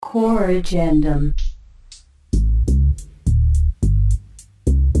Core Agendum.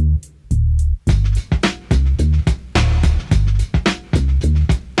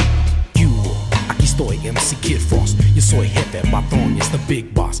 MC Kid Frost, yo soy jefe, patrón, it's the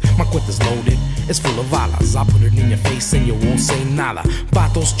big boss. My cuenta's loaded, it's full of balas. I put it in your face and you won't say nada.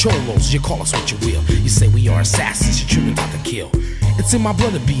 Vatos cholos, you call us what you will. You say we are assassins, you're children taught to kill. It's in my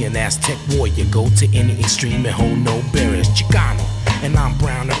blood to be an Aztec warrior. Go to any extreme and hold no barriers. Chicano, and I'm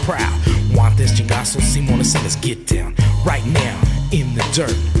brown and proud. Want this chingazo, Simona, so let's get down. Right now, in the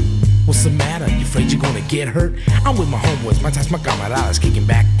dirt. What's the matter? You afraid you're gonna get hurt? I'm with my homeboys, my ties, my camaradas, kicking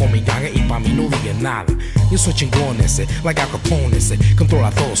back con mi ganga y pa' mí no diga nada. Yo soy chingón ese, like Al Capone ese.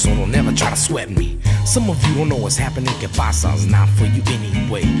 Controla todo, so don't never try to sweat me. Some of you don't know what's happening, que pasa? It's not for you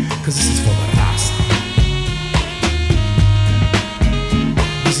anyway, cause this is for the raza.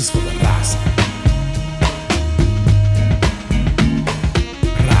 This is for the raza.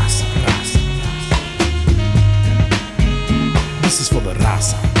 Raza, raza, raza. This is for the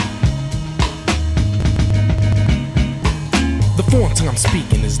raza. The foreign tongue I'm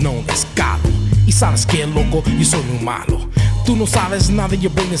speaking is known as Galo. Y sabes que loco, yo soy muy malo. Tú no sabes nada,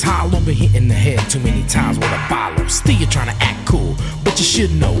 your brain is hollow. Been hit in the head too many times with a balo. Still you're trying to act cool, but you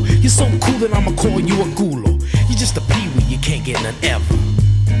should know you're so cool that I'ma call you a gulo. You're just a peewee, you can't get none ever.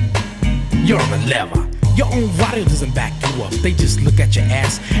 You're on the lever. Your own radio doesn't back you up. They just look at your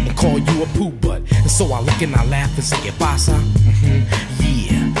ass and call you a poo butt. And so I look and I laugh and say, ¿Qué pasa?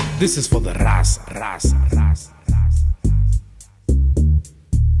 Yeah, this is for the raza, raza, raza.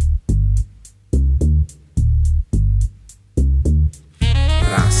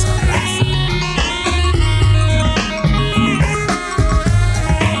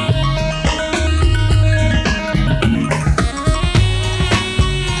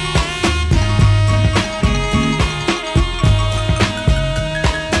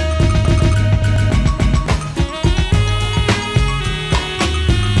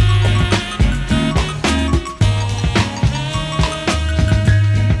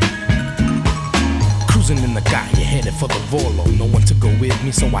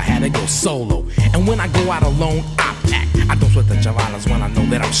 So I had to go solo. And when I go out alone, I pack. I don't sweat the chavalas when I know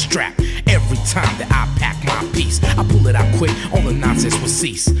that I'm strapped. Every time that I pack my piece, I pull it out quick, all the nonsense will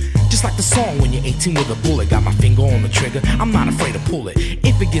cease. Just like the song when you're 18 with a bullet. Got my finger on the trigger, I'm not afraid to pull it.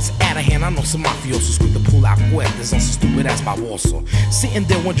 If it gets out of hand, I know some mafiosos quick to pull out cuerdas on some stupid ass baboso. Sitting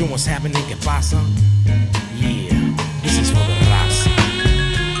there wondering what's happening, ¿Qué pasa? Yeah, this is for the raza.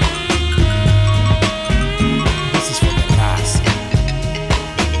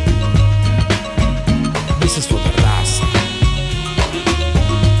 This is for the raza.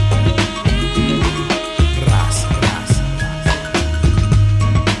 Raza, raza,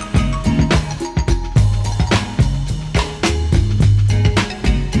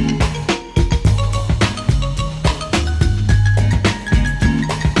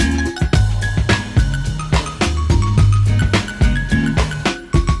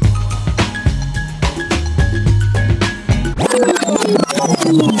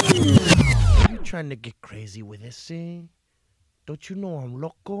 trying to get crazy with this, see? Don't you know I'm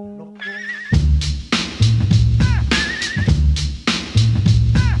loco?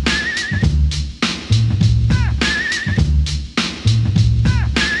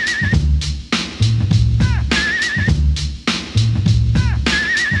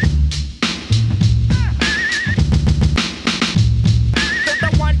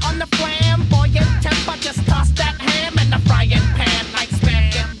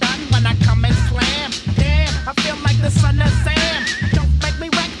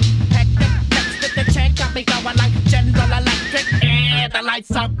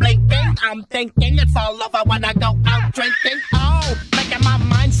 I'm thinking it's all over when I go out drinking. Oh, making my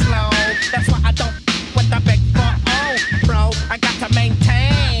mind slow. That's why I don't with the big 4-0, bro. I got to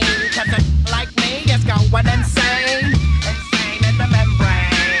maintain, cause it like me is going insane. Insane in the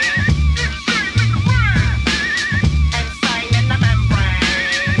membrane. Insane in the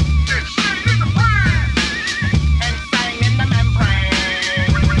membrane. Insane in the brain. Insane in the membrane.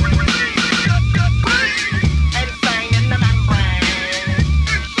 Insane in the membrane.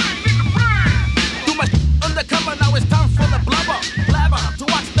 Undercover, now it's time for the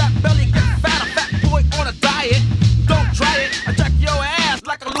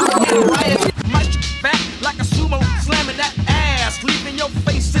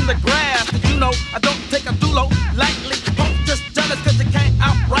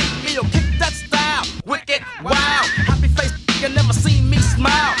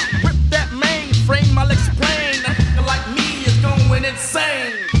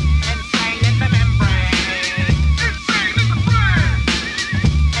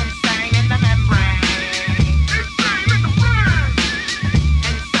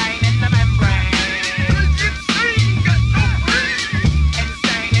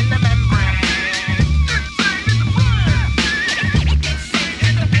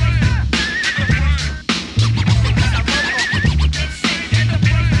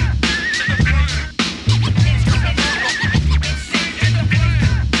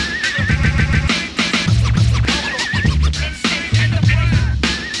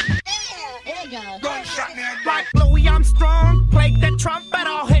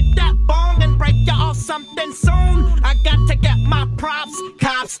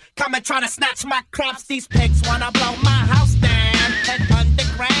house. Come and try to snatch my crops. These pigs wanna blow my house down. Head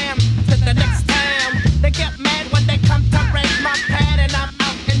underground to the next town. They get mad when they come to raid my pad, and I'm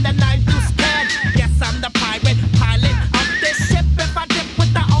out in the 9-deuce pad. Yes, I'm the pirate pilot of this ship. If I dip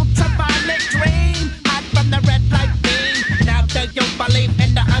with the ultraviolet dream, hide from the red light beam. Now do you believe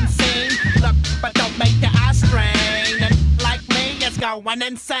in the unseen? Look, but don't make your eyes strain. And like me, it's going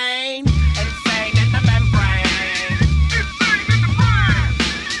insane. Insane in the membrane. Insane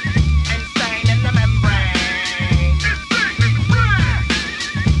in the membrane.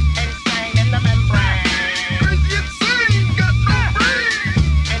 Insane in the membrane. Insane got no brain.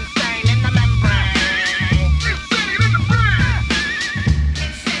 Insane in the membrane. Insane in the brain.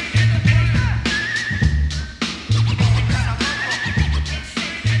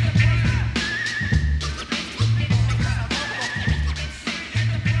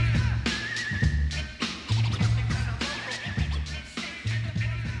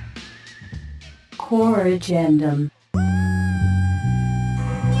 Core Agendum.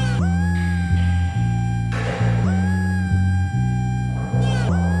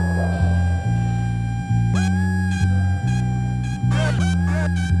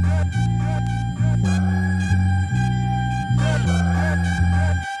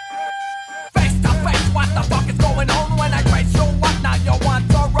 Face to face, what the fuck is going on when I trace you? What now you want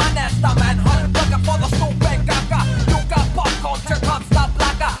to run as the manhunt? Looking for the stupid gaga. You got pop culture, comes the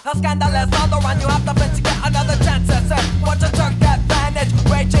blacker. A scandalous on the run, you have to bitch to get another chance. Watch you took advantage,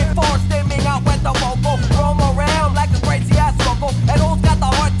 raging for steaming out with the vocal. Roam around like a crazy ass local. And who's got the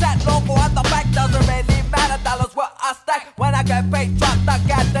hard tat logo at the back? Doesn't really matter, dollars what I stack. When I get paid, drop the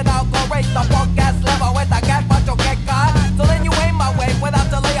gas, then I'll go raise the punk ass level with the gas, but you'll get caught. So then you aim my way without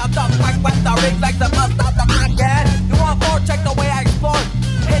delay, I'm done quick with the ring like the bust out the again. You want more, check the way I explore.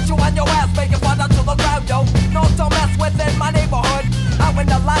 Hit you on your ass, make it fall down to the ground, yo. No to mess with in my neighborhood. Out in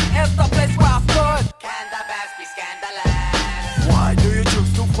the lot is the place where I stood. Can the best be scandalous? Why do you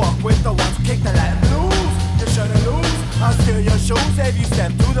choose to fuck with the ones who kick the land loose? You shouldn't lose. I'll steal your shoes if you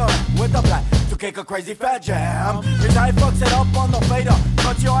step to the with the black to kick a crazy fat jam. His eye fucks it up on the fader.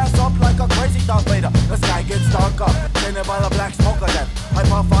 Cut your ass up like a crazy Darth Vader. The sky gets darker, tainted by the black smoke of death. I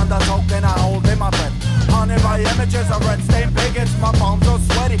puff on the smoke and I hold in my breath. Haunted by images of red stained pagans. My palms are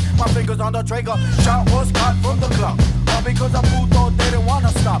sweaty, my fingers on the trigger. Shot was caught from the club. All because a puto didn't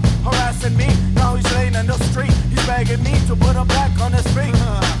wanna stop harassing me. Now he's laying in the street. He's begging me to put him back on his feet.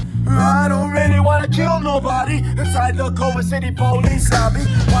 I don't really wanna kill nobody inside the Culver City police lobby.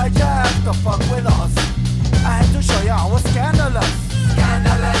 Why'd you have to fuck with us? I had to show you I was scandalous.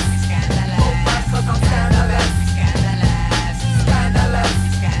 Scandalous. Scandalous. Oh, back 'cause I'm scandalous. Scandalous. Scandalous.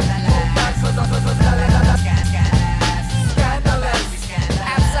 Scandalous. Oh, back 'cause I'm scandalous. Scandalous.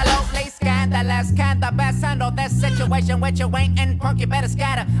 Absolutely scandalous. Can the best handle this situation with you ain't in punk, you better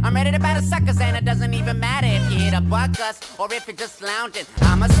scatter. I'm ready to batter suckers and it doesn't even matter if you hit a buck us or if you're just lounging.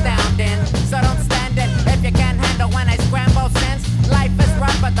 I'm astounding, so don't stand it if you can't handle when I scramble since life is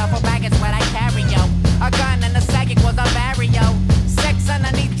rough, but duffel bag is what I carry, yo. A gun and a sag equals a barrio. 6 and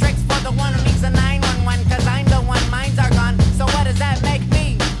I need tricks for the one who needs a 911, 'cause I'm the one, minds are gone. So what does that make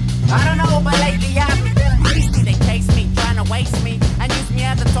me? I don't know, but lately I've been hasty. They chase me, trying to waste me and use me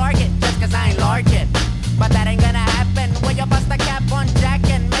as a target just 'cause I ain't large it. But that ain't gonna happen. Will you bust a cap on Jack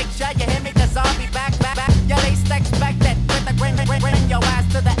and make sure you hit me, 'cause I'll be back. You least expect it with a grin, your ass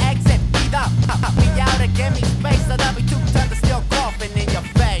to the exit. Either me out or give me space, so there'll be 2 tons of steel coughing in your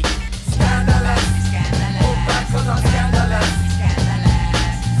face. Scandalous. Scandalous. Oh, back 'cause I'm scandalous. Scandalous.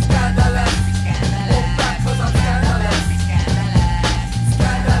 Scandalous. Oh, back 'cause I'm scandalous.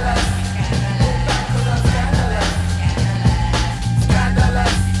 Scandalous. Oh, back 'cause I'm scandalous.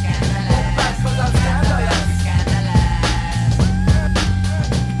 Scandalous. Oh, back 'cause I'm scandalous.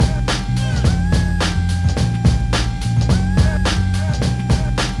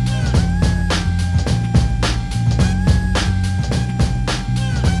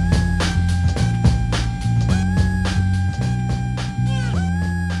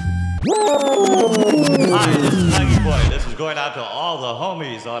 Hi, this is Huggy Boy. This is going out to all the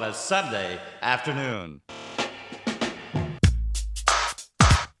homies on a Sunday afternoon.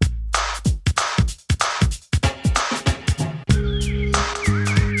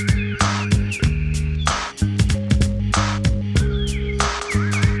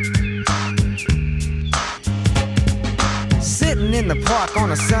 Sitting in the park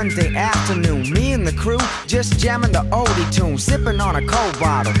on a Sunday afternoon. Me and the crew just jamming the oldie tune, sipping on a cold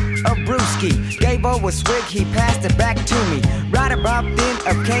bottle of brewski. Gave over a swig, he passed it back to me. Right about then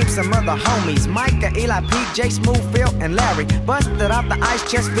up came some other homies, Micah, Eli, Pete, J, Smooth, Phil, and Larry. Busted out the ice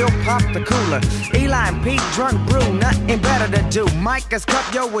chest, Phil popped the cooler. Eli and Pete drunk brew, nothing better to do. Micah's cup,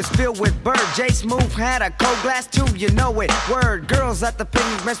 yo, was filled with bird. J, Smooth had a cold glass too, you know it. Word, girls at the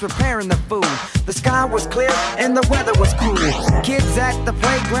picnic bench preparing the food. The sky was clear and the weather was cool. Kids at the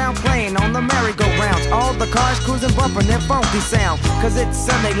playground playing on the merry-go-rounds. All the cars cruising, bumping their funky sound. Cause it's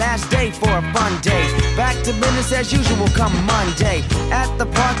Sunday, last day for a fun day. Back to business as usual come Monday. At the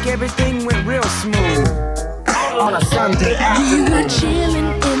park, everything went real smooth. On a Sunday afternoon. We were chilling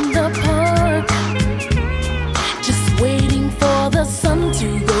in the park, just waiting for the sun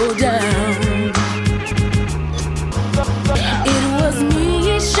to go down. It was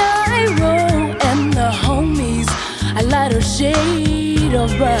me, Shiro, and the homies, a lighter shade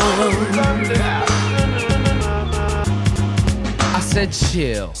of brown. I said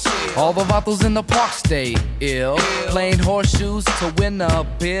chill. All the vatos in the park stay ill, playing horseshoes to win a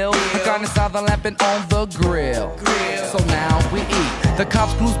bill. The carne asada lamping on the grill. So now we eat. The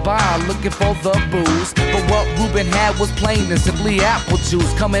cops cruise by looking for the booze, but what Ruben had was plain and simply apple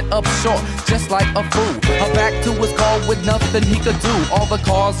juice. Coming up short, just like a fool. Back to his car with nothing he could do. All the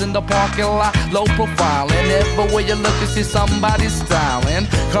cars in the parking lot, low profile, and everywhere you look, you see somebody styling.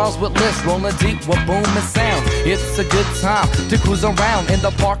 Cars with lifts rolling deep with booming sounds. It's a good time to cruise around in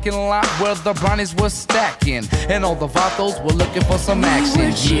the parking lot where the brownies were stacking, and all the vatos were looking for some action. We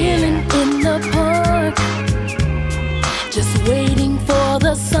were chilling in the park, just waiting for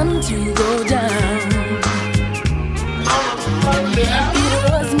the sun to go down. It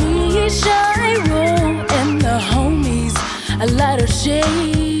was me, Shiro, and the homies, a lighter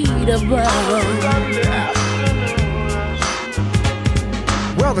shade of brown.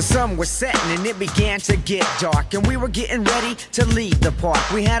 Well, the sun was setting and it began to get dark, and we were getting ready to leave the park.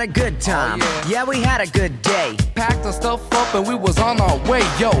 We had a good time, yeah, we had a good day. Packed our stuff up and we was on our way,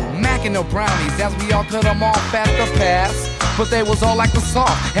 yo, macking the brownies as we all cut them off at the pass. But they was all like the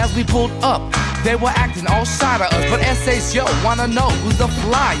song as we pulled up. They were acting all shy to us, but essays, yo, wanna know who's the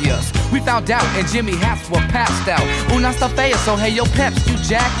flyers. We found out and Jimmy hats were passed out. Una está fea, so hey, yo, peps, you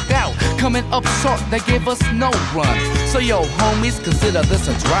jacked out. Coming up short, they gave us no run. So yo, homies, consider this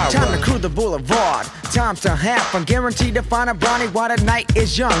a dry run. Time to cruise the boulevard, time to have fun. Guaranteed to find a brownie while the night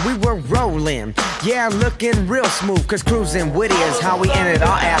is young. We were rolling, yeah, looking real smooth, cause cruising witty is how we ended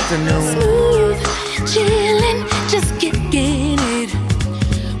our afternoon. Smooth, chillin', just kicking it.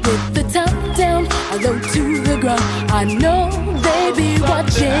 With the top down, I low to the ground. I know they be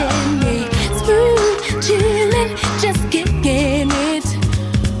watching me. Smooth, chillin', just kicking it.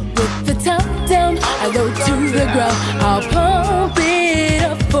 With the top down, I low to the ground. I'll pump it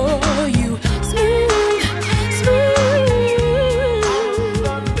up for you. Smooth, smooth,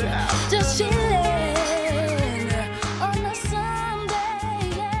 just chillin' on a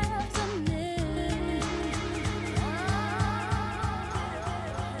Sunday afternoon.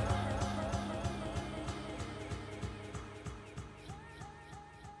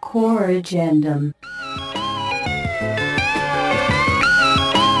 Core Agendum.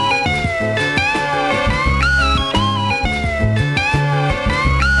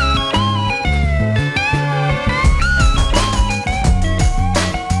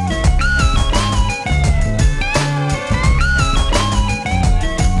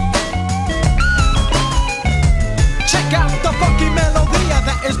 Check out the funky melodía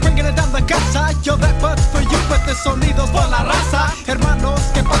that is bringing it down the casa. Yo, that but's for you, but the sonidos por la raza. Hermanos,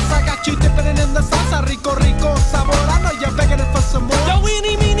 ¿qué pasa? Got you dipping it in the salsa. Rico, rico, sabor. I know you're begging it for some more. Yo,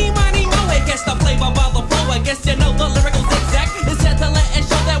 weenie, meenie, miny, mo. It gets the flavor by the flow. I guess you know the lyrical zigzag. It's here to let it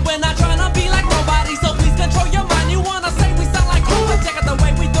show that we're not trying to be like nobody. So please control your mind. You wanna say we sound like who? Check out the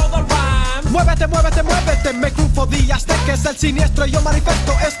way we throw the rhymes. Muévete, muévete, muévete. Me crufo días de que es el siniestro. Yo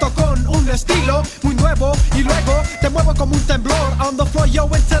manifiesto esto con un estilo muy nuevo. Y luego te muevo como un temblor. On the floor, yo,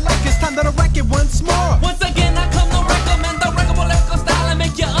 intellect is time to wreck it once more. Once again, I come to recommend the record lyrical style and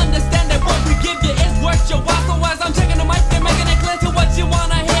make you understand that what we give you is worth your while. So as I'm checking the mic and making it clear to what you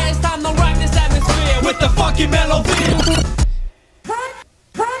wanna hear, it's time to rock this atmosphere with the funky melody.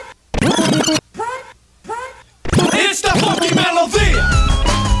 It's the funky melody.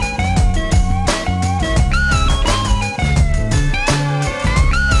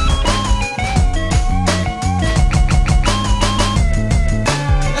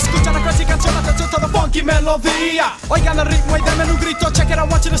 Escucha la crazy canción, atención to the funky melodía. Oigan el ritmo y denme un grito, check it, I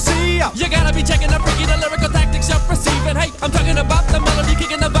want you to see. You gotta be checking the freaky, the lyrical tactics you're receiving. Hey, I'm talking about the melody,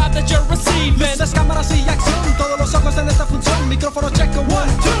 kicking the vibe that you're receiving. Luces, cámaras y acción, todos los ojos en esta función. Micrófono micrófono checo 1,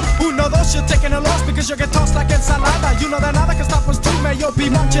 2. 1, 2, you're taking a loss because you get tossed like ensalada. You know that nada can stop us too, man. You'll be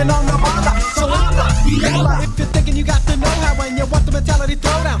munching on the bala. So holla, if you're thinking you got to know how when you want the mentality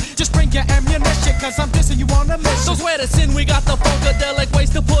throwdown, just bring your ammunition, cause I'm dissing you on a mission. So swear to sin, we got the funkadelic ways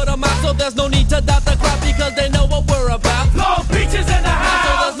to put them out. So there's no need to doubt the crowd because they know what we're about. Long Beach is in the house.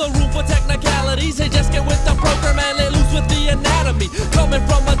 So there's no room for technicalities. They just get with the program and let loose with the anatomy. Coming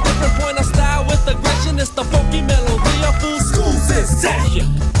from a different point of style with aggression, it's the funky melody of full school's in session.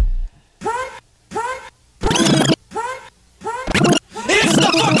 It's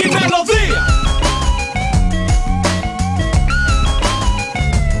the funky melody.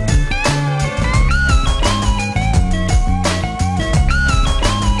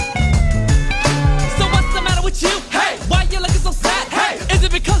 So what's the matter with you? Hey, why you looking so sad? Hey, is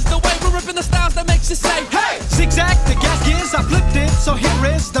it because the way we're ripping the styles that makes you say, hey? Zigzag, the gas gears, I flipped it. So here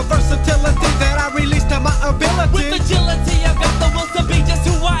is the versatility that I released to my ability. With agility, I've got the will to be just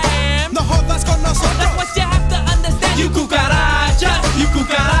who I am. No jodas con nosotros. That's what you have to understand. You cucarachas, you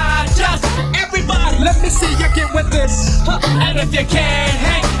cucarachas. Everybody, let me see you get with this. And if you can't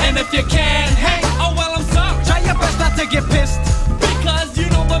hang, and if you can't hang, oh well, I'm sorry. Try your best not to get pissed. Because you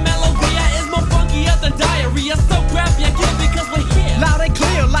know the melody is more funkier than diarrhea. So grab your gear because we're here. Loud and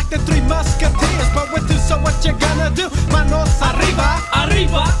clear like the Three Musketeers. But with this, so what you gonna do? Manos arriba,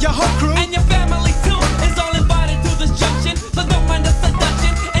 arriba. Your whole crew and your family too is all invited to this junction. So don't mind the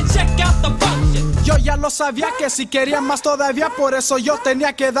seduction and check out the function. Yo ya lo sabía que si querían más todavía, por eso yo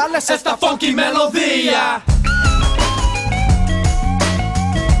tenía que darles esta funky melodía.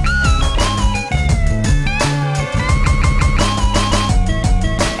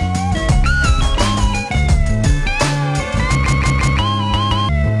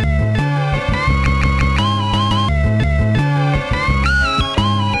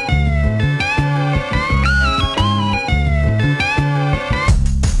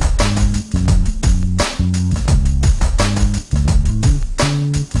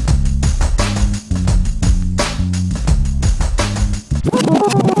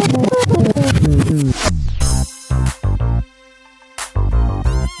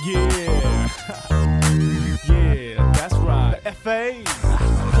 Yeah, that's right. The FA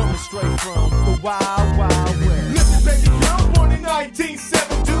coming straight from the Wild Wild West. Listen, baby girl, born in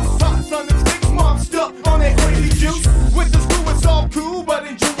 1972. Pops on them sticks, mom stuck on that crazy juice. With the school, it's all cool, but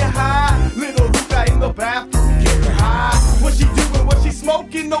in junior high, little Luca in the bathroom getting high. What she doing, what she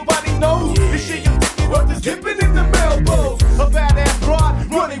smoking, nobody knows. Is she what is dipping in the elbows? A badass broad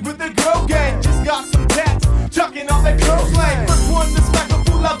running with the girl gang. Just got some tats, chucking on that girl slang. First one to smack a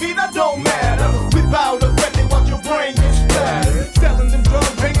fool, la vida don't matter. We bow to credit, watch your brain get splattered. Selling them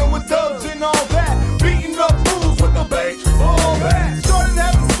drugs, hanging with thugs and all that. Beating up fools with the bass, all that. Started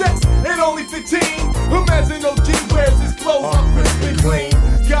having sex at only 15. Imagine OG wears his clothes up crisp and clean.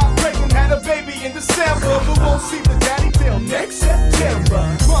 Got pregnant, had a baby in December, but won't see the daddy till next September.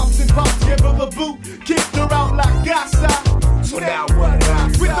 Bumps and pops gave her the boot, kicked her out like Gasa. So now what?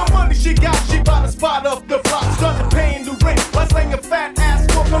 With the money she got, she bought a spot off the block. Started paying the rent by slinging fat ass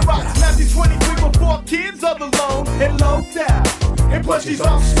smoking rocks. Now she's 23 with 4 kids all alone and low down. And plus she's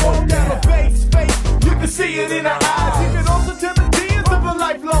all swole down her face. You can see it in her eyes. You can also tell the tears of her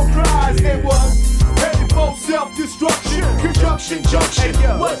lifelong cries. It was headed for self-destruction, construction junction.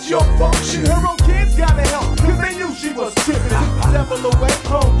 Hey, what's your function? Her own kids gotta help, cause they knew she was tripping. Took the devil away,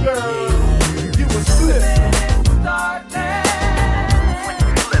 home girl. You was flipping. When you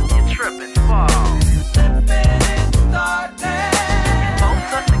slip, you trip and fall.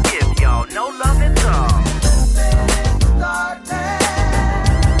 Most of to give y'all, no love at all.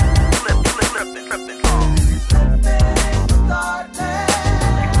 Slip, and trip and fall.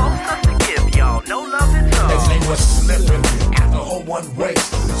 Most of to give y'all, no love at all. They say we're slipping after whole one race.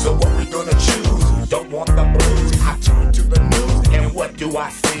 So what we gonna choose? Don't want the blues. I turn to the news and what do I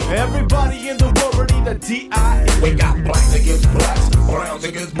see? Everybody in the world need a D.I.E. We got blacks against blacks, browns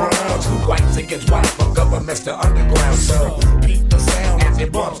against browns, whites against whites, from governments to underground. So beat the sound as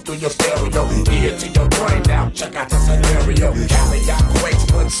it bumps through your stereo, ear to your brain. Now check out the scenario. Cali got quakes,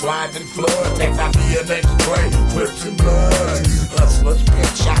 mudslides and floods. Takes out DNA to trade, whips and bloods. Hustlers,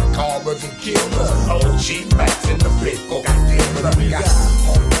 pimp shot callers and killers. OG Max in the big go goddamn it. We got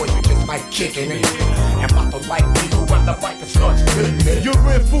homeboy, you just might kicking it. And about to like people when the mic starts fitting it.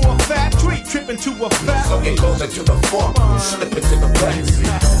 You're in for a fat treat, tripping to a fat. So get closer to the front, slip into the backseat.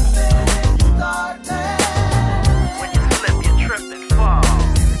 When you slip, you trip and fall.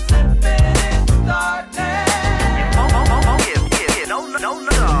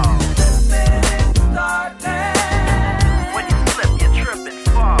 When you slip, you trip and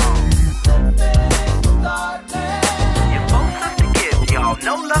fall. You're supposed to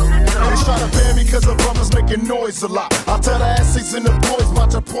making noise a lot. I tell the asses and the boys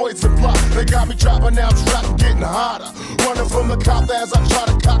about your poison plot. They got me dropping, now I'm strapped, getting hotter. Running from the cop as I try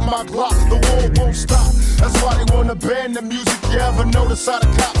to cock my Glock. The war won't stop. That's why they wanna ban the music. You ever notice how the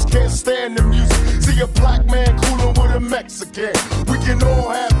cops can't stand the music? See a black man coolin' with a Mexican. We can all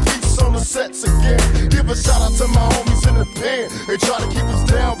have peace on the sets again. Give a shout out to my homies in the pen. They try to keep us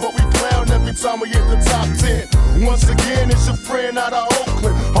down, but we clown every time we hit the top 10. Once again, it's your friend out of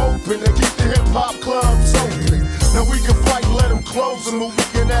Oakland, hoping to keep the hip hop clubs open. Now we can fight, let them close them, but we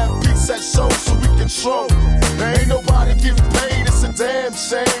can have peace at shows so we control them. There ain't nobody getting paid, it's a damn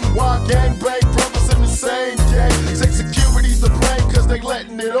shame. Why gangbang brothers in the same gang? Say security's to blame cause they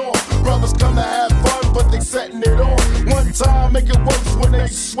letting it on. Brothers come to have fun, but they setting it on. One time, make it worse when they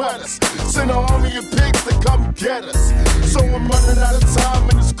sweat us. Send an army of pigs to come get us. So I'm running out of time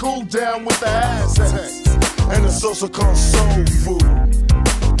and it's cool down with the assets. And it's also called soul food.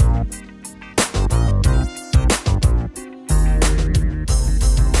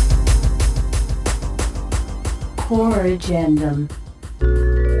 Core Agendum.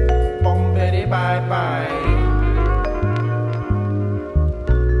 Boom, bitty, bye bye.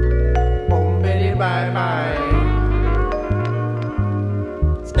 Boom, bitty, bye bye.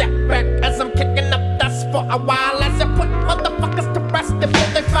 Step back as I'm kicking up dust for a while as I put motherfuckers to rest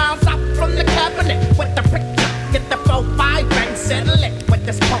before they files out from the cabinet with the picture. Get the 4-5 bang, settle it with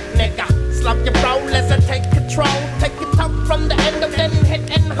this punk nigga. Slow your roll as I take control. Take your toe from the end of then hit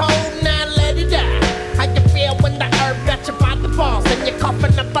and hold. Now let it die. How you feel when the herb got you by the balls and you're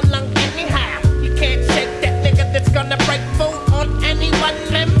coughing up a lung anyhow? You can't shake that nigga that's gonna break food on any one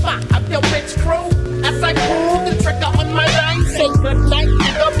member of your bitch crew. As I pull the trigger on my line, say good night,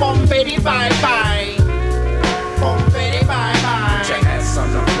 nigga. Boom, bitty, bye bye. Boom, bitty, bye bye. Put your ass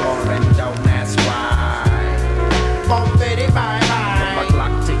on the floor and don't ask why. Boom, bitty, bye bye. Put my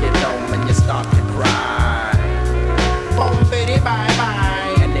Glock to your dome and you start to cry. Boom, bitty, bye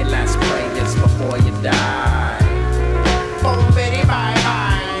bye. Any last prayers before you die. Boom, bitty, bye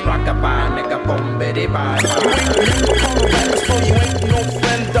bye. Rock-a-bye, nigga, boom, bitty, bye bye. You ain't been colored, so you ain't no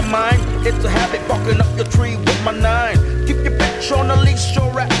friend of mine. It's a habit barking up your tree with my 9. Keep your bitch on the leash,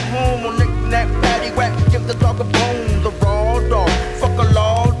 you're at home. On knick-knack, paddywhack, give the dog a bone. The raw dog, fuck a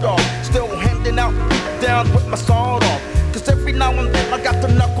law dog. Still handing out beat downs with my sword off. Cause every now and then I got to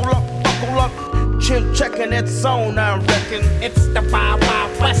knuckle up, buckle up. Chin checking its own, I reckon. It's the Wild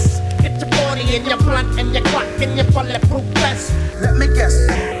Wild West. Get your 40 and your blunt and your clock and your bulletproof vest. Let me guess,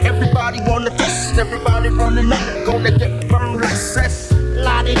 everybody wanna test, everybody running up, gonna get from recess.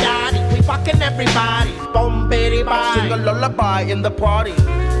 La-di-da-di, we fucking everybody. Boom, bitty, bye. Sing a lullaby in the party.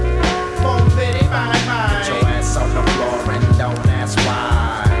 Boom, bitty, bye, bye. Put your ass on the floor and don't ask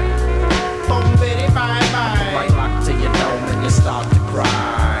why. Boom, bitty, bye, bye. Right lock to your dome and you start to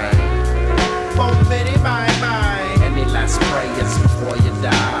cry. Boom, bitty, bye, bye. Any last prayers before you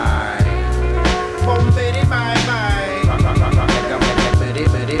die. Boom, bitty, bye, bye. Nigga, bitty,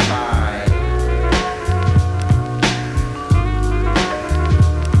 bitty, bye.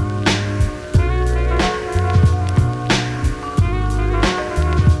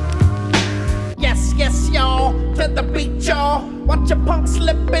 Yes, y'all, to the beat, y'all. Watch a punk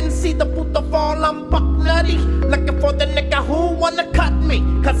slip and see the puto fall. I'm buck nutty, looking for the nigga who wanna cut me.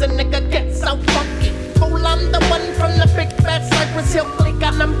 Cause a nigga gets so funky. Fool, I'm the one from the big bad Cypress Hill clique.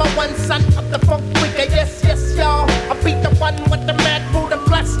 I'm #1 son of the funk tweaker. Yes, y'all. I beat the one with the mad Buddha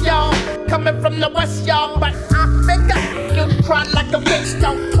bless y'all. Coming from the west, y'all. But I figure you cry like a bitch,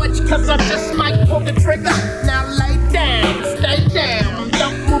 don't twitch. Cause I just might pull the trigger. Now lay down, stay down.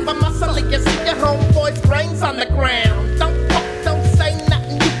 Don't move a muscle, you see your homeboy's brains on the ground. Don't say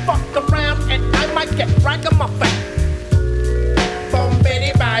nothing, you fuck around, and I might get ragamuffin. Boom,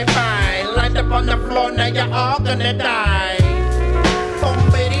 bitty, bye bye. Lined up on the floor, now you're all gonna die. Boom,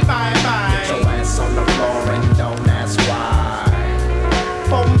 bitty, bye bye. Put your ass on the floor and don't ask why.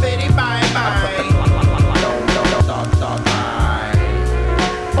 Boom, bitty, bye bye.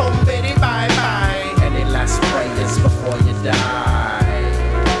 Boom, bitty, bye bye. Any last prayers before you die.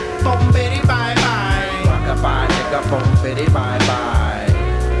 Boom, bitty, bye bye. Rock-a-bye, nigga, boom, bitty, bye bye.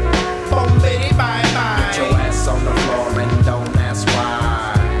 Boom, bitty, bye bye. Put your ass on the floor and don't ask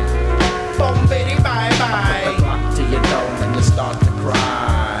why. Boom, bitty, bye bye. Put the clock to your dome and you start to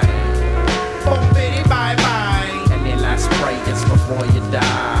cry. Boom, bitty, bye bye. Any last prayers before you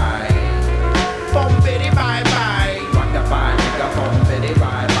die. Boom, bitty, bye bye. Rock-a-bye, nigga, boom, bitty,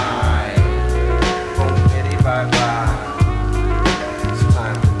 bye bye. Boom, bitty, bye bye. It's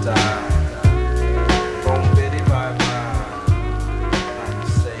time to die. Boom, bitty, bye bye. Time to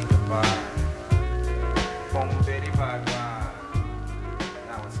say goodbye. Boom, bitty, bye bye.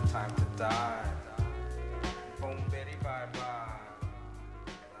 Now it's time to die.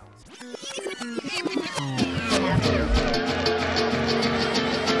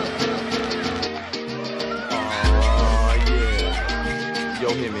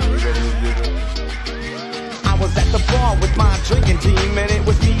 hear me? You ready to do this? I was at the bar with my drinking team, and it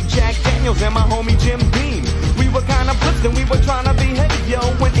was me, Jack Daniels, and my homie Jim Beam. We were kinda blitzed and we were trying to behave, yo.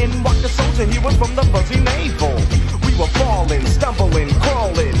 When in walked the soldier, he was from the fuzzy naval. We were falling, stumbling,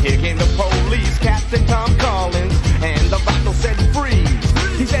 crawling. Here came the police, Captain Tom Collins, and the vato said freeze.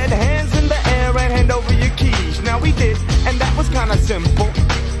 He said hands in the air and hand over your keys. Now we did, and that was kinda simple.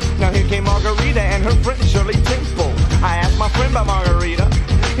 Now here came Margarita and her friend Shirley Temple. I asked my friend about Margarita.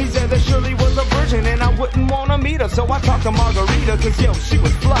 He said that Shirley was a virgin and I wouldn't wanna meet her. So I talked to Margarita cause yo, she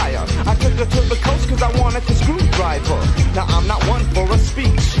was flyer. I took her to the coast cause I wanted to screwdriver. Now I'm not one for a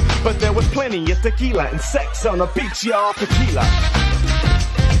speech, but there was plenty of tequila and sex on the beach, y'all. Tequila.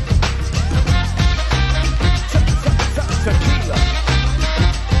 Tequila.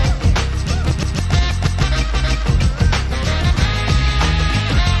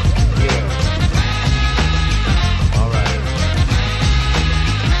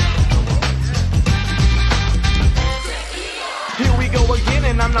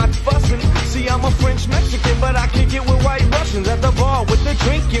 I'm not fussing. See, I'm a French Mexican, but I kick it with white Russians at the bar with the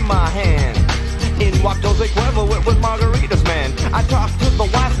drink in my hand. In walked Jose Cuervo with margaritas, man. I talked to the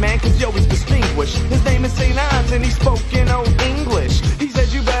wise man, cause yo, he's distinguished. His name is St. Ives, and he spoke in old English. He said,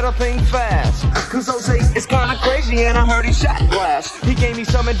 you better think fast, cause Jose is kinda crazy, and I heard he shot glass. He gave me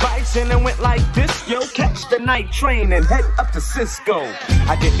some advice, and it went like this, yo. Catch the night train and head up to Cisco.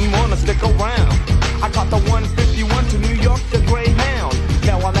 I didn't wanna stick around. I caught the 151 to New York, the Greyhound.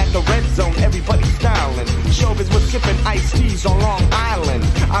 Now I'm at the red zone, everybody's styling. Showbiz was sipping iced teas on Long Island.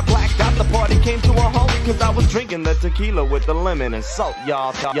 I blacked out, the party came to a halt, cause I was drinking the tequila with the lemon and salt,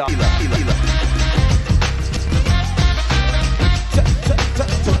 y'all.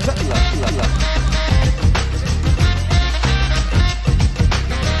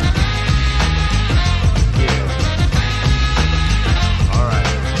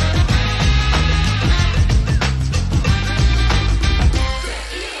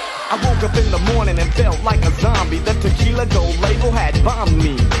 I woke up in the morning and felt like a zombie. The tequila gold label had bombed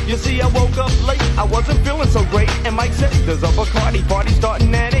me. You see, I woke up late, I wasn't feeling so great. And Mike said, there's a Bacardi party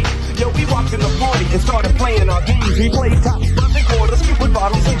starting at 8. Yo, we walked in the party and started playing our games. We played tops, and quarters with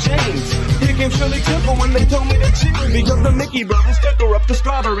bottles of James. Here came Shirley Temple when they told me to chill, because the Mickey brothers took her up to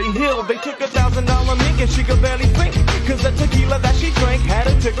Strawberry Hill. They took $1,000 mink and she could barely think, cause the tequila that she drank had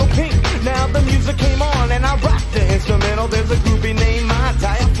a tickle pink. Now the music came on and I rocked the instrumental. There's a groupie named Mai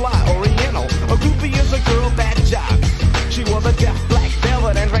Tai, a fly Oriental. A groupie is a girl that jocks. She wore the deaf black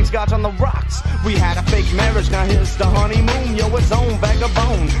velvet and drank scotch on the rocks. We had a fake marriage, now here's the honeymoon. Yo, it's on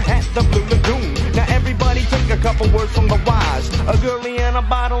Vagabone at the Blue Lagoon. Now everybody take a couple words from the wise. A girlie and a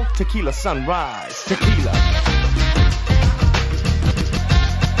bottle, tequila sunrise. Tequila.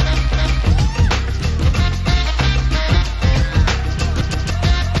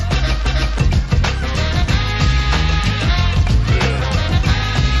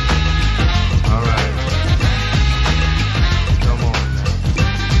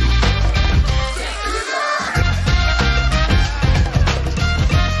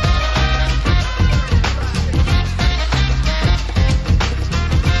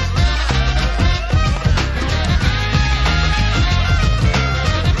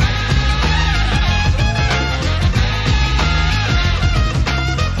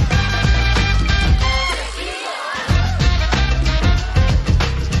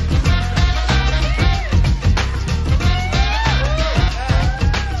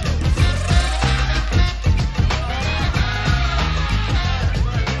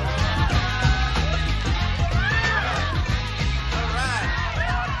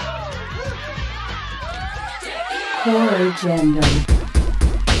 Agenda.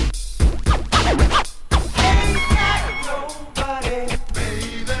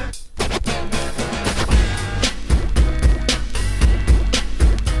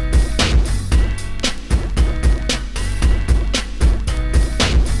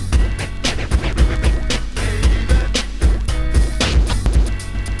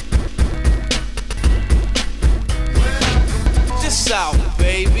 This out,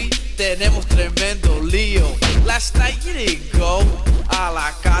 baby. Tenemos tremendo lío. Last night you didn't go a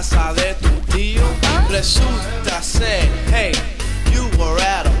la casa de tu tío. Resulta ser, hey, you were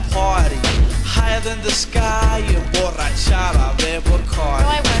at a party higher than the sky, emborrachada de Bacardi. No,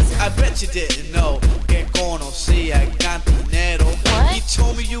 I wasn't. I bet you didn't know que conocía el cantinero. What? He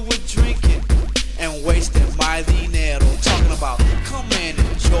told me you were drinking and wasting my dinero. Talking about come and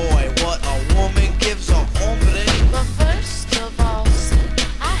enjoy what a woman gives a hombre. But first of all,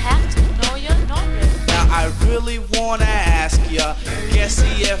 I have to know your nombre. Now I really wanna ask ya, que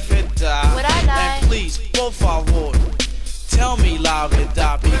si es verdad. Would I lie? And please, por favor, tell me la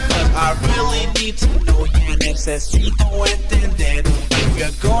verdad, because I really need to know. Ya necesito entender if you're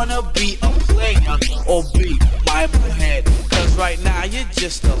gonna be a player or be my mujer. Cause right now you're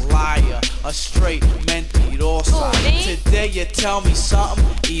just a liar, a straight mentirosa. Today you tell me something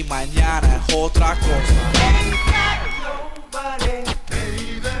y mañana es otra cosa.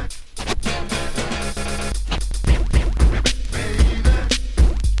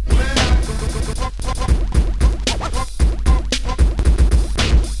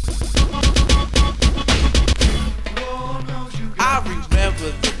 I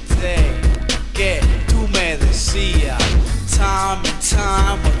remember the day que tú me decías time and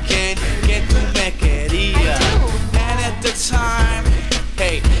time again que tú me querías. And at the time,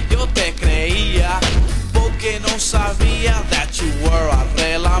 hey, yo te creía porque no sabía that you were a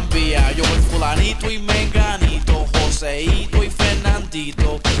relambía. Yo el fulanito y menganito, Joseito y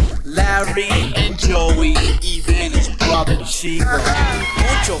Fernandito, Larry and Joey, even his brother Chico.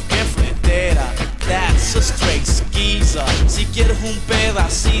 Mucho que frontera, that's a straight skeezer. Si quieres un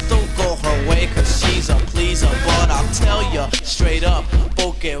pedacito, go her way, cause she's a pleaser. But I'll tell ya straight up,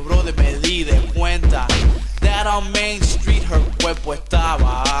 porque brother me di de cuenta that on Main Street her cuerpo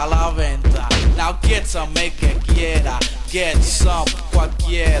estaba a la venta. Now get some, make que quiera, get some,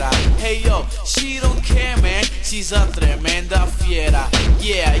 cualquiera. Hey yo, she don't care man, she's a tremenda fiera.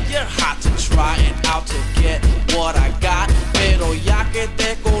 Yeah, you're hot to try and out to get what I got, pero ya que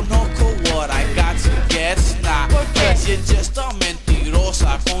te conozco, what I got to get's not. Cause you're just a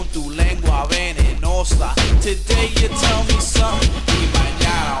mentirosa con tu lengua venenosa. Today you tell me something y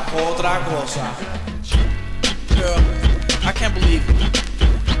mañana otra cosa. Girl, I can't believe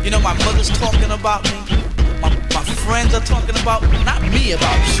it. You know my mother's talking about me. My friends are talking about me. Not me,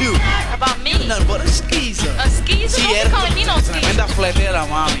 about you. About me? Nothing but a skeezer. A skeezer? Sí, ¿Cómo eres calling me no skeezer? tremenda fletera,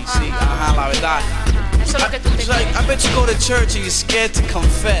 mami. Sí, ajá, la verdad. Eso es lo que tú te crees. I bet you go to church and you're scared to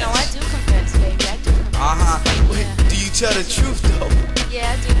confess. No, I do confess, baby. I do confess. Uh-huh. Wait, do you tell the truth, though? Yeah,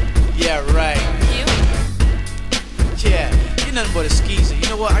 I do. Yeah, right. You? Yeah, you're nothing but a skeezer. You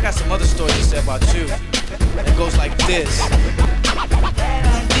know what? I got some other stories to say about you. It goes like this.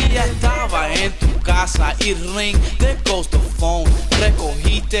 Un día estaba en tu casa y ring, there goes the phone.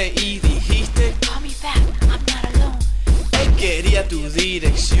 Recogiste y dijiste, call me back, I'm not alone. Él quería tu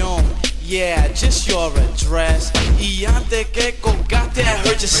dirección. Yeah, just your address. Y antes que colgaste, I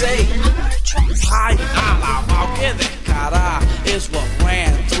heard you say, ay, alabao, que descarada is what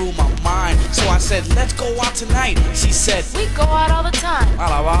ran through my mind. So I said, let's go out tonight. She said, we go out all the time.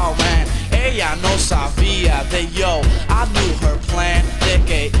 Alabao, man. Ella no sabía de yo. I knew her plan de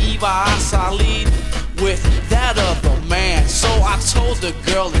que iba a salir with that other man. So I told the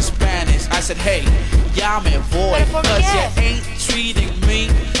girl in Spanish, I said, hey, ya me voy, cause you ain't treating me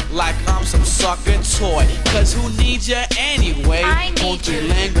like I'm some sucker toy. Cause who needs you anyway? Con tu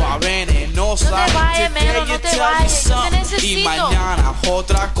lengua venenosa. No te vayas, Today Melo, you no te tell me vayas, yo te something necesito. y mañana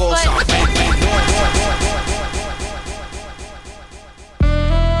otra cosa.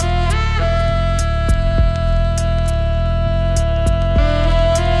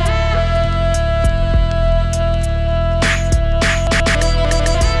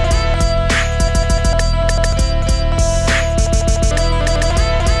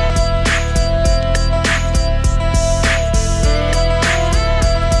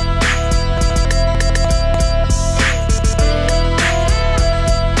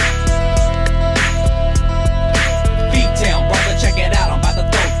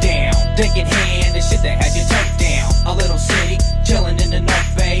 Dick in hand, the shit that had you tucked down. A little city, chillin' in the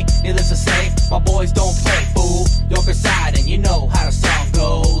North Bay. Needless to say, my boys don't play, fool. Yorker side, and you know how the song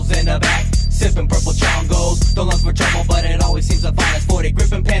goes. In the back, sippin' purple chongos. Don't look for trouble, but it always seems to find us. 40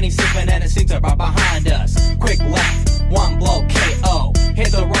 gripping panties, sippin', and it seems to right behind us. Quick left, one blow, KO.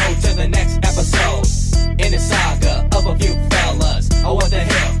 Hit the road to the next episode. In the saga of a few fellas. Oh, what the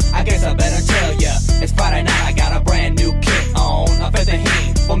hell? I guess I better tell ya. It's Friday night, I got a brand new kit on. A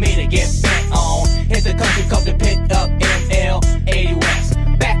fettuccine for me to get bent on. Hit the country club to pick up ML 80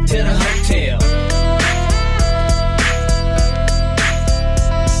 West. Back to the hotel.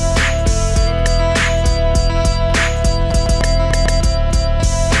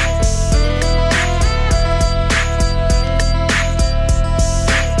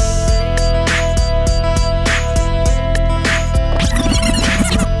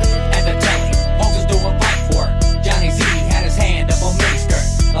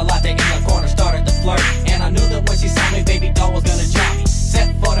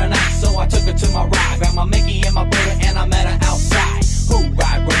 To my ride, grabbed my Mickey and my brother, and I met her outside. Who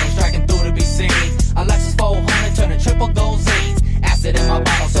ride rhythm, striking through to be seen. A Lexus 400, turning triple gold Z's. Acid in my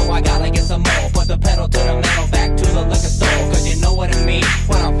bottle, so I gotta get some more. Put the pedal to the metal, back to the liquor store.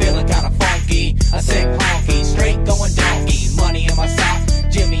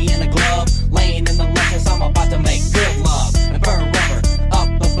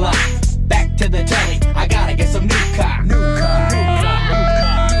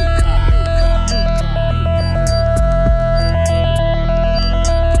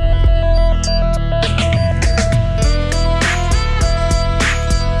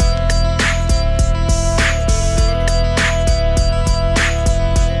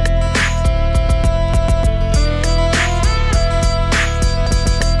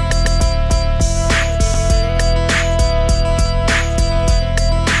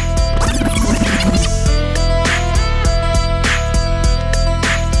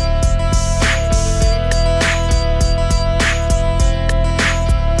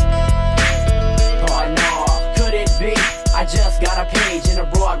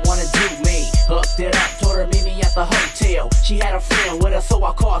 nigga, so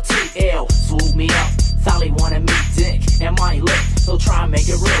I call TL. Swoop me up, Sally wanted me dick and my lip, so try and make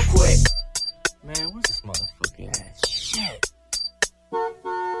it real quick. Man, where's this motherfucking ass? Shit.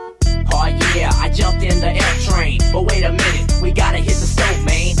 Oh yeah, I jumped in the L train, but wait a minute, we gotta hit the stove,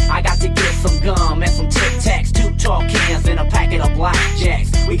 man. I got to get some gum and some Tic Tacs, 2 tall cans and a packet of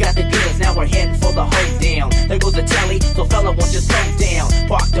blackjacks. We got the goods, now we're heading for the hoedown. There goes the telly, so fella won't just slow down.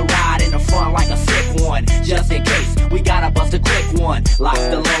 Park the ride in the front like a sick one, just in case we gotta bust a quick one. Lock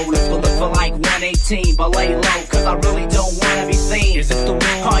the load, let's look for like 118, but lay low, cause I really don't wanna be seen. Is this the one?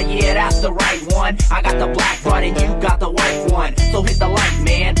 Oh yeah, that's the right one. I got the black rod and you got the white one, so hit the light,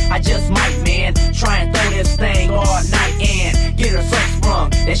 man. I just might, man, try and throw this thing all night and get her so sprung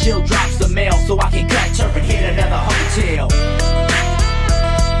that she'll drop some mail so I can cut turf and hit another hotel.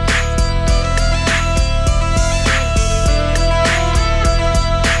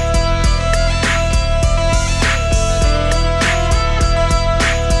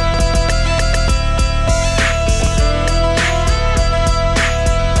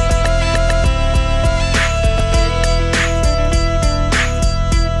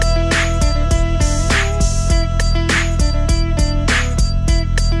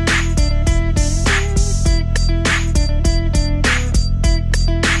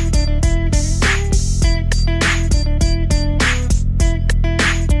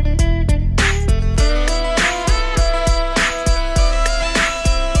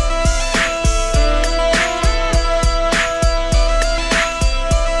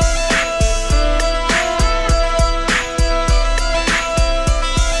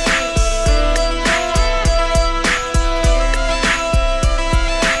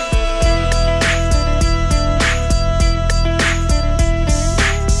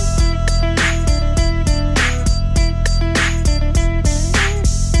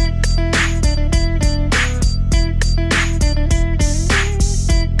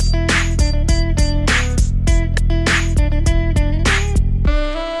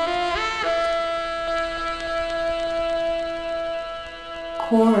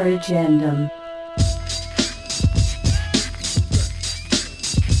 Corrigendum.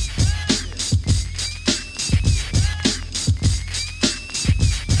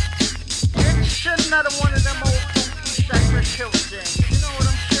 It's another one of them old funky Cypress Hill things. You know what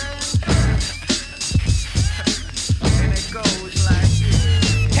I'm saying? And it goes like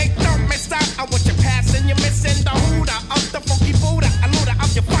this. Hey, don't miss out on what you're passing. You're missing the hooter of the funky Buddha. A looter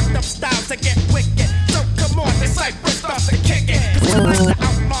of your fucked up styles to get wicked. So come on, this Cypress starts to kick it. Cause like the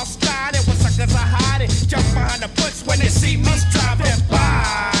outlaw style, it was suckers are hiding. Jump behind the bush when they see me driving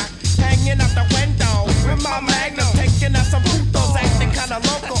by. Hanging out the window with my magnum, taking out some putos, acting kinda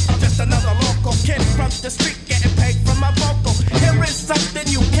local. I'm just another local kid from the street, getting paid for my vocal. Here is something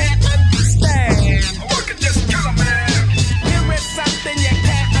you can't understand. I can just kill a man. Here is something you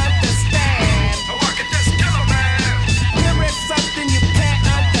can't understand. I can just kill a man. Here is something you can't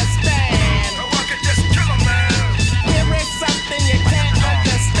understand. I can just kill a man. Here is something you can't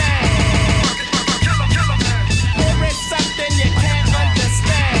understand. Here is something you can't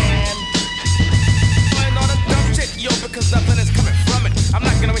understand. Playing all the dumb shit, yo, because nothing is coming from it. I'm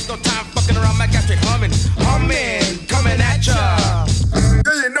not gonna waste no time fucking around, I got straight humming. Humming, coming at ya.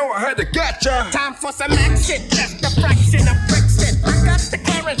 Yeah, you know I had to get ya. Time for some action, just a fraction of friction. I got the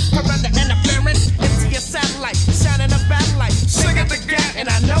clearance to run the interference into your satellite, shining a battle light. Sing at the gap, and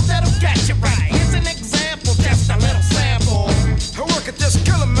I know that'll get you right. Here's an example, just a little sample. I could just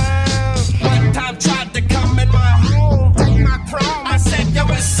kill a man. One time tried to come in my home, take my chrome. I said, yo,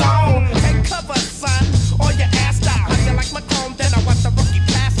 it's on. Take cover, son, or your ass down. How you like my chrome? Then I watched the rookie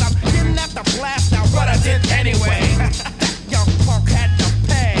pass out. Didn't have to blast out, but I did anyway. That young punk had to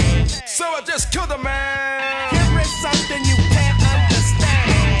pay. So I just killed a man. Here is something you can't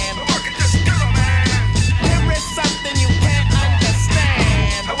understand. I can just kill a man. Here is something you can't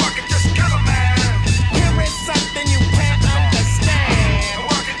understand. I can just kill a man. Here is something you can't understand.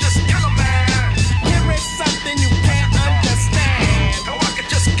 I can just kill a man. Here is something you can't understand. I can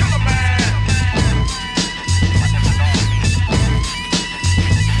just kill a man.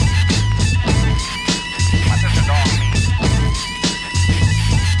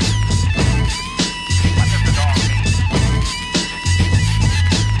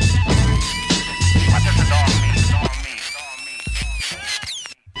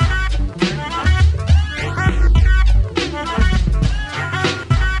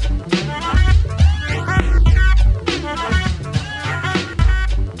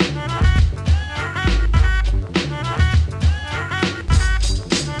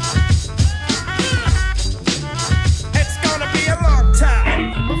 It's gonna be a long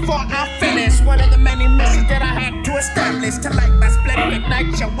time before I finish one of the many missions that I had to establish to light my splendid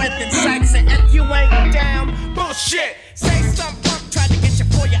shit. Say some punk tried to get you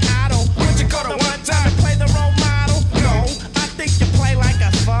for your idol. Would you go to one time and play the role model? No, I think you play like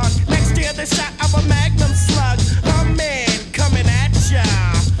a thug. Next year the shot of a magnum slug. A man coming at ya.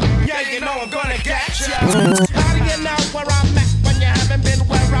 Yeah, you know I'm gonna get ya. How do you know where I'm at when you haven't been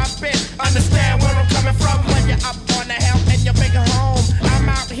where I've been? Understand where I'm coming from when you're up on the hill in your big home.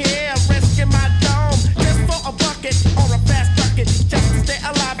 I'm out here risking my dome just for a bucket or a fast bucket just to stay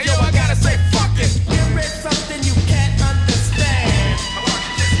alive. Yo, I gotta say fuck it. Here is something you can't understand.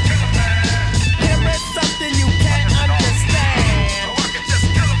 Here is something you can't understand.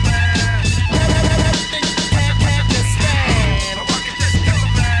 Something you can't understand.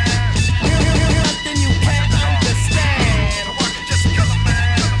 Here is something you can't understand.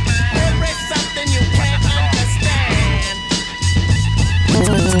 Here is something you can't understand.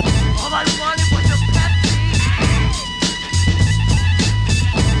 All I wanted was a Pepsi.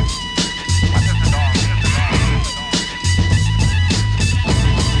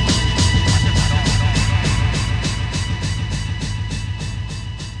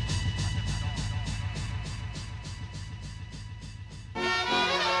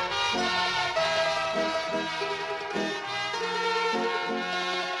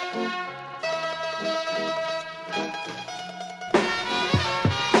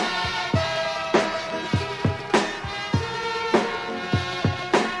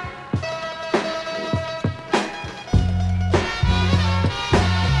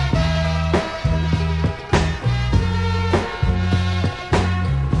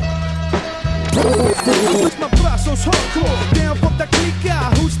 Push my brazos hardcore, down from the clica.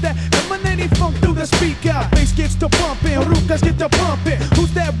 Who's that emanating funk through the speaker? Bass gets to pumping, rucas get to pumping.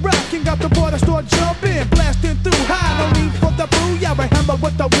 Who's that rocking? Got the border start jumping, blasting through high. No need for the booyah. I hammer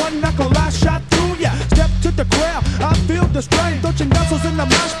with the one knuckle, I shot through ya. Step to the crowd, I feel the strain. Touching muscles in the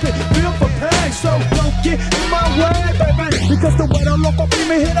mosh pit, feel for pain. So don't get in my way, baby, because the way the local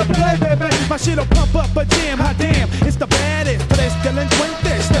female hit a play, baby. My shit'll pump up a jam, hot damn, it's the baddest. But it's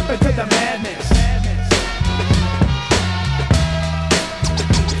delinquente, step into the madness.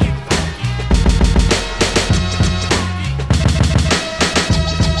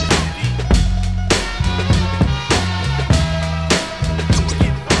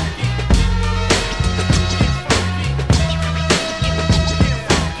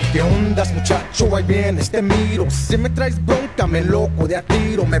 ¿Qué ondas, muchacho? Ahí vienes, te miro. Si me traes bronca, me loco de a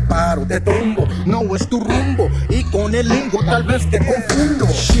tiro. Me paro, te tumbo, no es tu rumbo. Y con el lingo tal vez te confundo.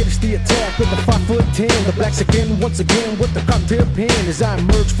 Shit, it's the attack with the 5'10". The blacks again, once again with the cocktail pen. As I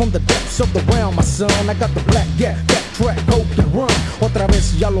emerge from the depths of the realm, my son, I got the black gap, backtrack, hope to run. Otra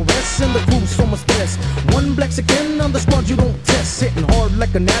vez, ya lo ves, in the crew, somos tres. One blacks again on the squad, you don't test. Hitting hard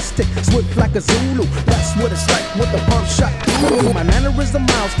like an Aztec, swift like a Zulu. That's what it's like with the pump shot. My mannerism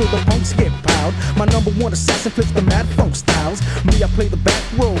miles till the punks get piled. My number one assassin flips the mad funk styles. Me, I play the back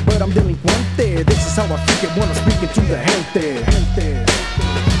row, but I'm delinquent there. This is how I think it when I'm speaking to the gente.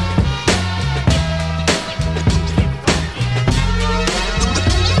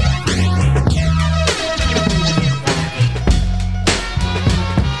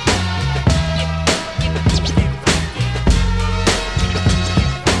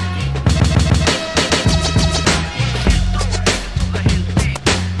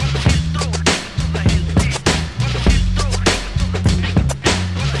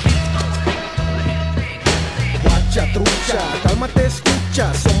 Cálmate,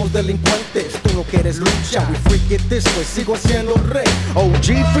 escucha, somos delincuentes, tú no quieres lucha. We freak it this way, sigo siendo rey.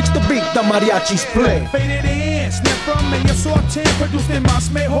 OG freaks the beat, the mariachis play. Faded in, snap from and you're sorting, producing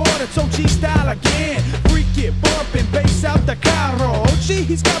más mejor. It's OG style again. Freak it, bumping, bass out the carro. OG,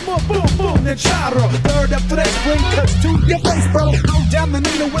 he's got more boom boom than Charro. Third of fresh, bring cuts to your face, bro. Go down the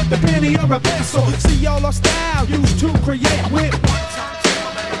needle with the penny or a pencil. See all our style used to create with one time.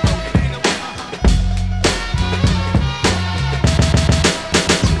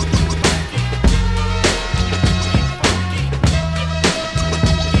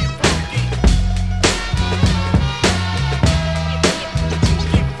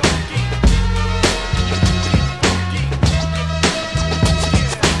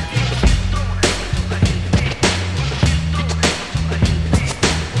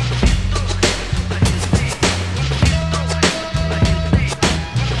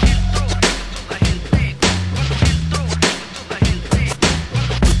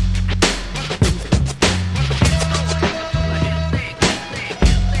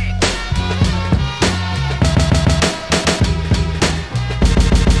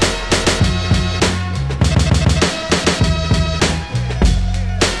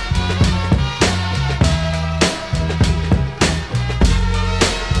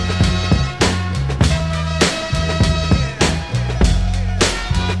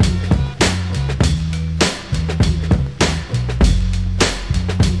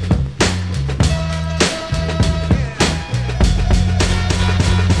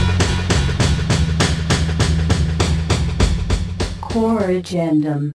 Corrigendum.